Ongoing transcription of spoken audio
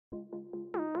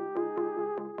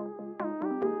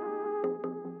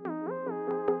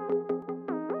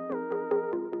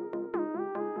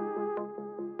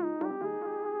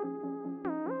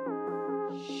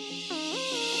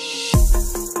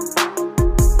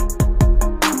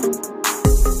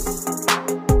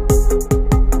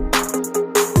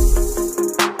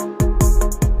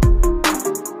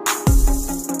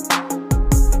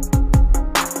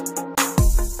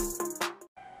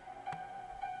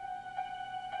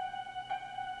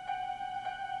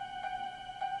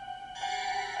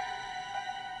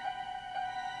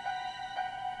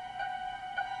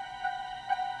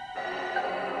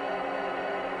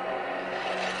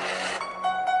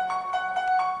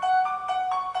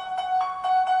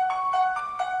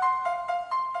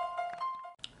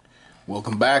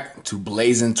Welcome back to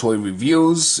Blazing Toy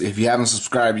Reviews. If you haven't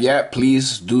subscribed yet,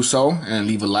 please do so and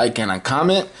leave a like and a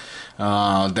comment.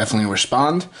 Definitely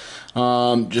respond.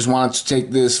 Just wanted to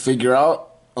take this figure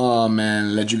out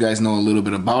and let you guys know a little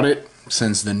bit about it,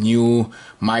 since the new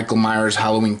Michael Myers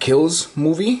Halloween Kills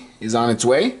movie is on its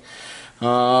way.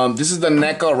 This is the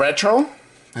NECA Retro.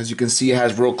 As you can see, it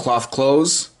has real cloth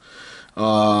clothes.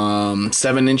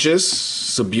 7 inches.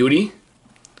 It's a beauty.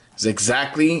 It's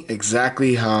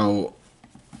exactly how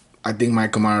I think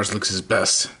Michael Myers looks his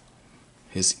best.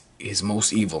 His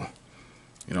most evil.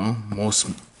 You know, most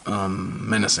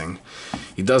menacing.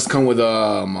 He does come with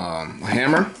a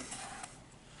hammer.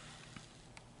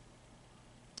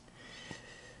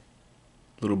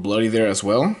 A little bloody there as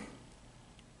well.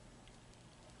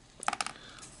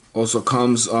 Also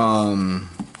comes with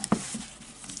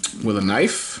a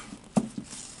knife.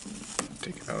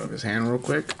 Take it out of his hand real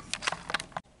quick.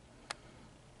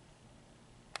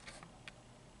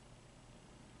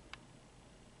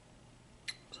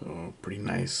 So pretty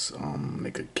nice,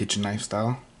 like a kitchen knife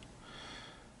style.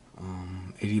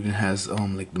 It even has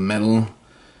like the metal,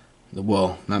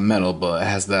 well, not metal, but it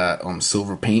has that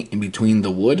silver paint in between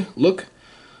the wood look,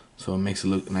 so it makes it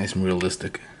look nice and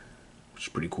realistic, which is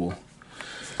pretty cool.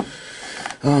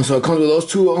 So it comes with those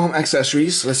two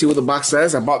accessories. Let's see what the box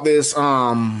says. I bought this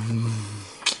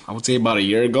I would say about a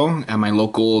year ago at my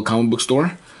local comic book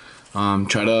store.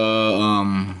 Try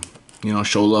to you know,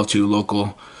 show love to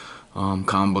local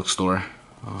comic book store.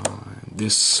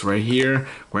 This right here,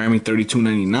 Grammy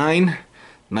 $32.99.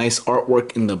 Nice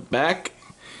artwork in the back,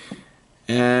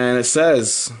 and it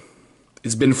says,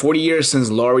 "It's been 40 years since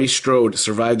Laurie Strode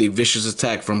survived a vicious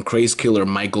attack from crazed killer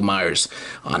Michael Myers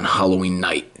on Halloween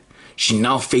night. She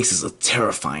now faces a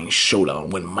terrifying showdown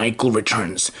when Michael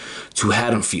returns to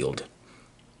Haddonfield.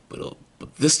 But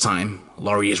this time,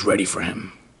 Laurie is ready for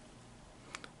him."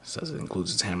 It says it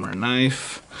includes his hammer and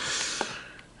knife.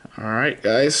 Alright,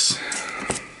 guys.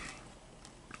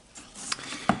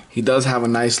 He does have a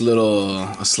nice little,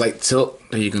 a slight tilt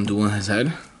that you can do on his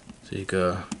head. So you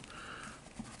can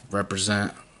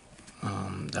represent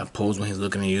that pose when he's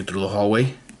looking at you through the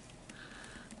hallway.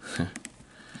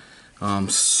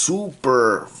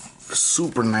 Super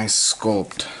nice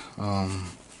sculpt.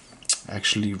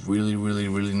 Actually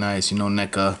really nice. You know,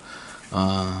 NECA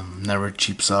never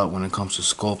cheaps out when it comes to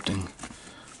sculpting.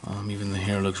 Even the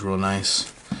hair looks real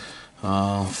nice.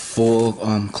 Full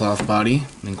cloth body,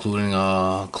 including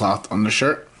a cloth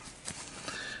undershirt,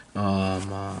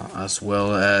 as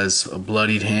well as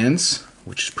bloodied hands,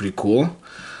 which is pretty cool.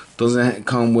 Doesn't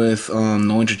come with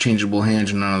no interchangeable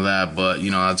hands or none of that, but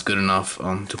you know, that's good enough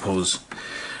to pose.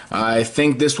 I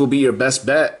think this will be your best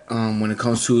bet when it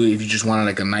comes to, if you just want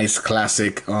like a nice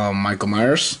classic Michael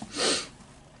Myers.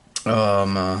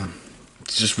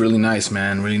 It's just really nice,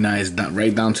 man. Really nice,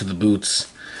 right down to the boots.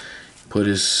 Put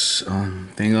his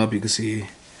thing up, you can see you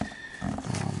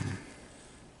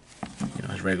know,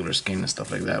 his regular skin and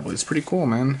stuff like that, but it's pretty cool,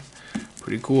 man.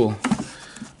 Pretty cool.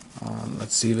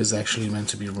 Let's see if it's actually meant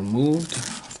to be removed.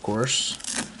 Of course,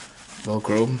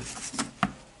 Velcro.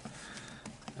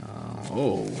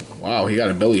 Oh wow, he got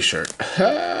a belly shirt.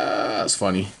 That's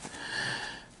funny.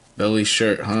 Belly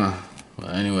shirt, huh? Well,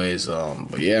 anyways,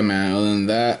 but yeah, man, other than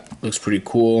that, looks pretty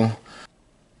cool.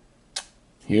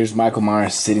 Here's Michael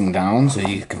Myers sitting down, so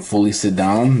you can fully sit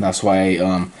down. That's why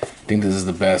I think this is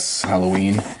the best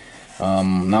Halloween.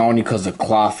 Not only because the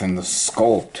cloth and the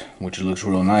sculpt, which looks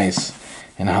real nice,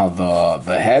 and how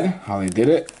the head, how they did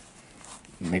it,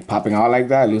 like popping out like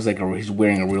that, it looks like he's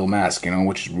wearing a real mask, you know,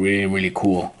 which is really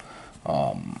cool.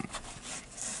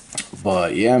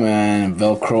 But yeah, man,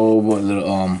 Velcro,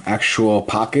 little actual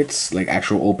pockets, like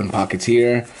actual open pockets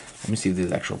here. Let me see if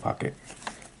there's actual pocket.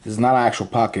 This is not an actual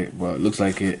pocket, but it looks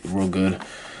like it real good.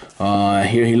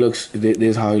 Here he looks, this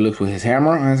is how he looks with his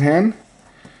hammer on his hand.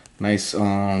 Nice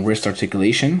wrist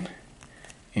articulation,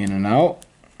 in and out.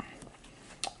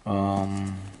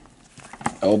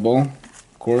 Elbow,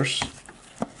 of course,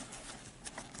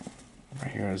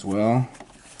 right here as well.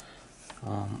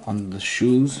 Under the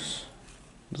shoes,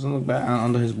 doesn't look bad.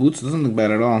 Under his boots, doesn't look bad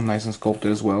at all. Nice and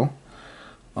sculpted as well.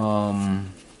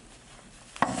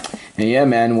 And yeah,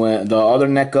 man, when the other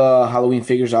NECA Halloween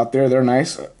figures out there, they're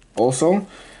nice also,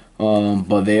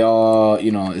 but they all,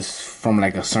 you know, is from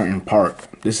like a certain part.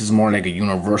 This is more like a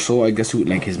universal, I guess,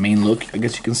 like his main look, I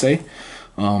guess you can say.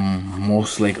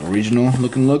 Most like original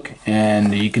looking look,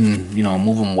 and you can, you know,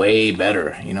 move them way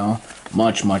better, you know,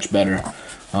 much better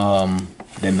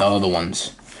than the other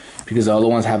ones, because the other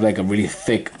ones have like a really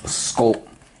thick sculpt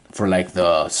for like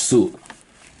the suit,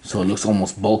 so it looks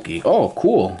almost bulky. Oh,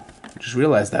 cool! Just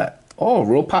realized that. Oh,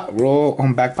 real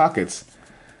back pockets.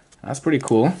 That's pretty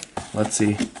cool. Let's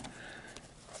see.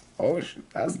 Oh,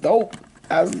 that's dope.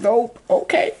 That's dope.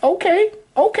 Okay, okay,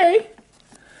 okay.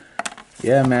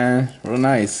 Yeah, man, real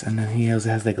nice. And then he also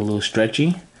has like a little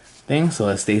stretchy thing, so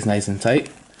it stays nice and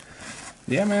tight.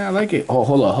 Yeah, man, I like it. Oh,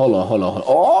 hold on, hold on, hold on, hold on.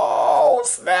 Oh,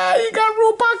 snap! You got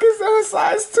real pockets on the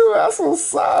sides too. That's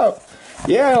what's up.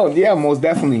 Yeah, yeah, most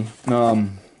definitely.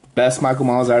 Best Michael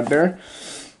Myers out there.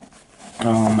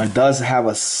 It does have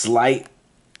a slight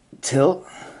tilt,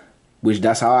 which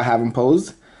that's how I have him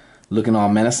posed, looking all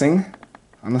menacing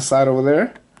on the side over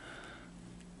there.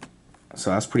 So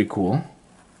that's pretty cool.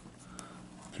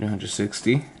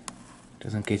 360,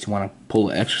 just in case you want to pull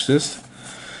an exorcist.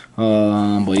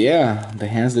 But yeah, the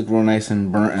hands look real nice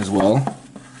and burnt as well.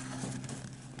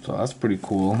 So that's pretty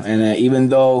cool. And even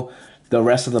though the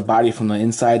rest of the body from the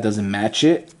inside doesn't match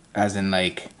it, as in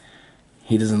like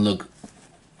he doesn't look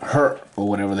hurt or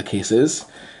whatever the case is,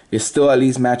 it still at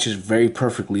least matches very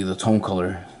perfectly the tone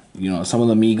color. You know, some of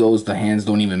the Migos, the hands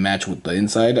don't even match with the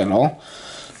inside at all.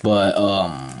 But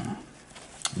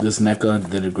this NECA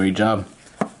did a great job.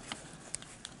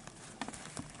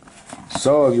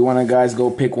 So if you want to guys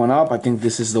go pick one up, I think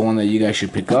this is the one that you guys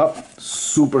should pick up.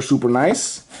 Super, super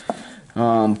nice.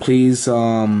 Please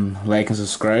like and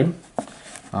subscribe.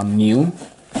 I'm new,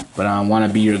 but I want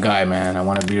to be your guy, man. I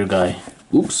want to be your guy.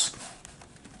 Oops.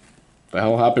 The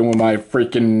hell happened with my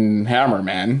freaking hammer,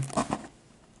 man?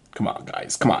 Come on,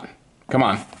 guys. Come on. Come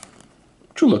on.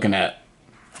 What you looking at?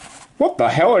 What the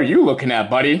hell are you looking at,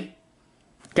 buddy?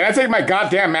 Can I take my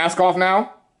goddamn mask off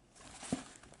now?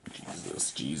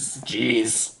 Jesus,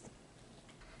 jeez.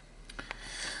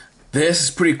 This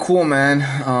is pretty cool, man.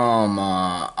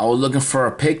 I was looking for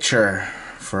a picture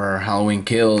for Halloween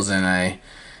Kills, and I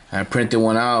printed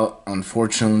one out.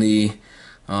 Unfortunately,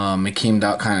 it came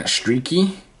out kind of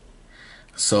streaky.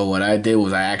 So what I did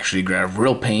was I actually grabbed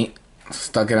real paint,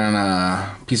 stuck it on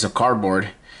a piece of cardboard,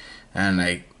 and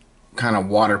I kind of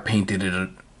water painted it,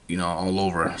 you know, all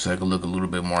over, so it could look a little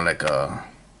bit more like a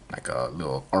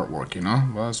little artwork, you know.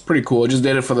 Well, it's pretty cool. I just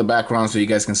did it for the background so you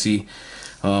guys can see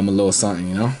a little something,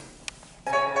 you know.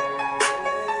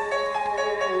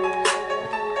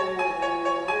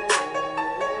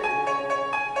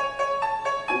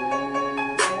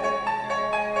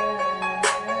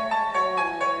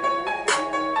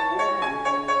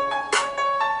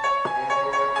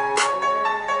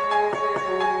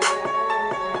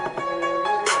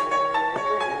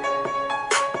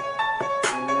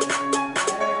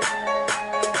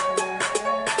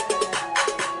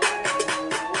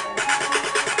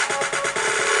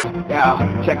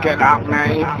 Yeah, check it out,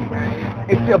 man.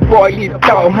 It's your boy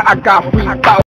Lito. I got free thoughts.